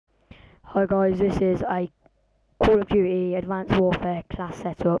Hi guys, this is a Call of Duty Advanced Warfare class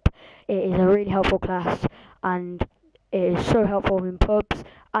setup. It is a really helpful class and it is so helpful in pubs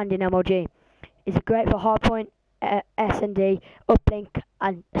and in MLG. It's great for hardpoint, S&D, uplink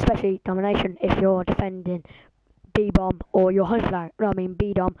and especially domination if you're defending B-bomb or your home flag. No, I mean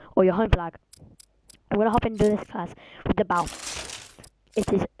B-dom or your home flag. I'm going to hop into this class with the BAL. It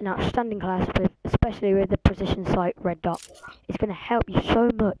is an outstanding class, especially with the precision sight red dot. It's going to help you so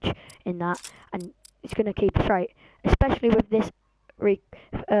much in that, and it's going to keep you straight. Especially with this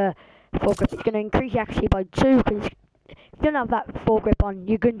foregrip, it's going to increase your accuracy by 2. Because if you don't have that foregrip on,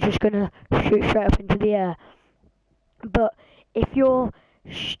 you're just going to shoot straight up into the air. But if you're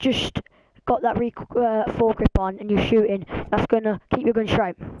just got that foregrip on and you're shooting, that's going to keep your gun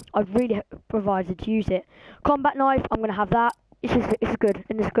straight. I've really provided to use it. Combat knife, I'm going to have that. It's good,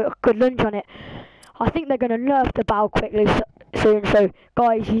 and there's a good lunge on it. I think they're going to nerf the BAL quickly soon, so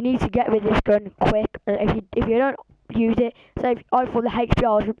guys, you need to get with this gun quick. If you don't use it, say I thought the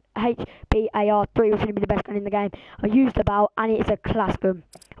HBAR3 was going to be the best gun in the game. I used the BAL, and it's a class gun.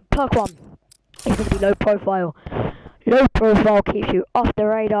 Perk 1 is going to be low profile. Low profile keeps you off the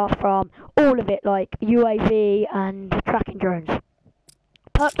radar from all of it, like UAV and tracking drones.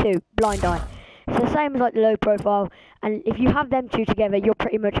 Perk 2, blind eye. It's the same as like the low profile, and if you have them two together, you're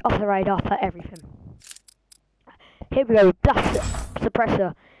pretty much off the radar for everything. Here we go, blast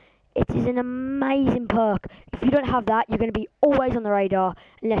suppressor. It is an amazing perk. If you don't have that, you're going to be always on the radar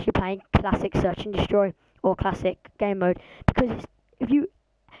unless you're playing classic search and destroy or classic game mode. Because if you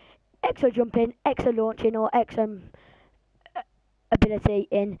exo jumping, exo launching, or exo ability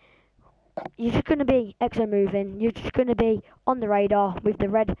in, you're just going to be exo moving. You're just going to be on the radar with the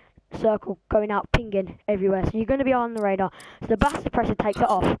red circle going out pinging everywhere, so you're going to be on the radar. So the blast suppressor takes it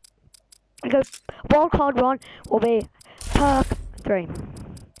off. Wildcard 1 will be perk 3.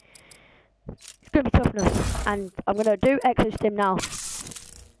 It's going to be toughness, and I'm going to do exo stim now.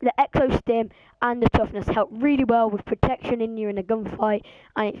 The exo stim and the toughness help really well with protection in you in a gunfight,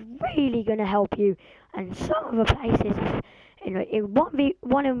 and it's really going to help you. And some other places, in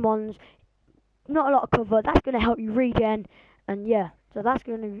 1v1s, not a lot of cover, that's going to help you regen, and yeah. So that's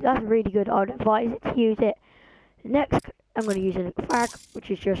really good. I'd advise it to use it. Next, I'm going to use a frag, which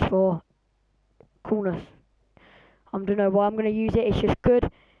is just for coolness. I don't know why I'm going to use it. It's just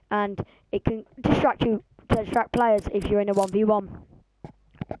good, and it can distract players if you're in a 1v1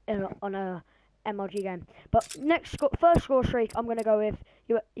 on a MLG game. But first score streak, I'm going to go with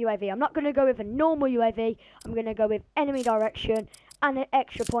UAV. I'm not going to go with a normal UAV. I'm going to go with enemy direction and an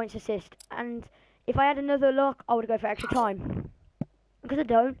extra points assist. And if I had another look, I would go for extra time. Because I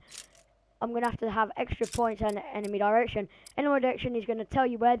don't, I'm going to have extra points and enemy direction. Enemy direction is going to tell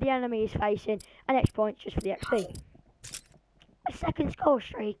you where the enemy is facing, and extra points just for the XP. A second score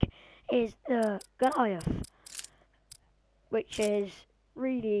streak is the Goliath, which is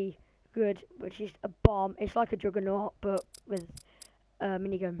really good, which is a bomb. It's like a juggernaut, but with a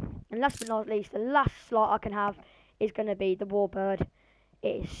minigun. And last but not least, the last slot I can have is going to be the Warbird.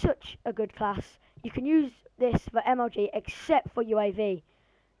 It is such a good class. You can use this for MLG except for UAV.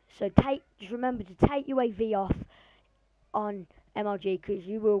 So just remember to take UAV off on MLG, because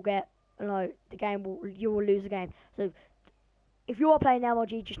you will get you will lose the game. So if you are playing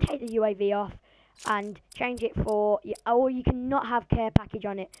MLG, just take the UAV off and change it for, or you can not have care package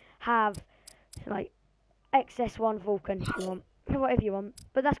on it. Have like XS1 Vulcan if you want, whatever you want.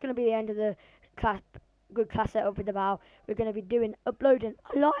 But that's going to be the end of the good class setup with the BAL. We're going to be uploading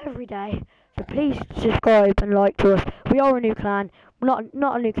a lot every day, so please subscribe and like to us. We are a new clan, not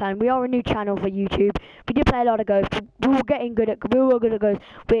a new clan, we are a new channel for YouTube. We do play a lot of ghosts. We're good at ghosts.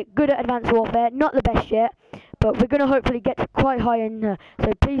 We're good at Advanced Warfare, not the best yet, but we're going to hopefully get quite high in there.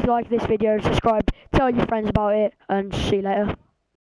 So please like this video, subscribe, tell your friends about it, and see you later.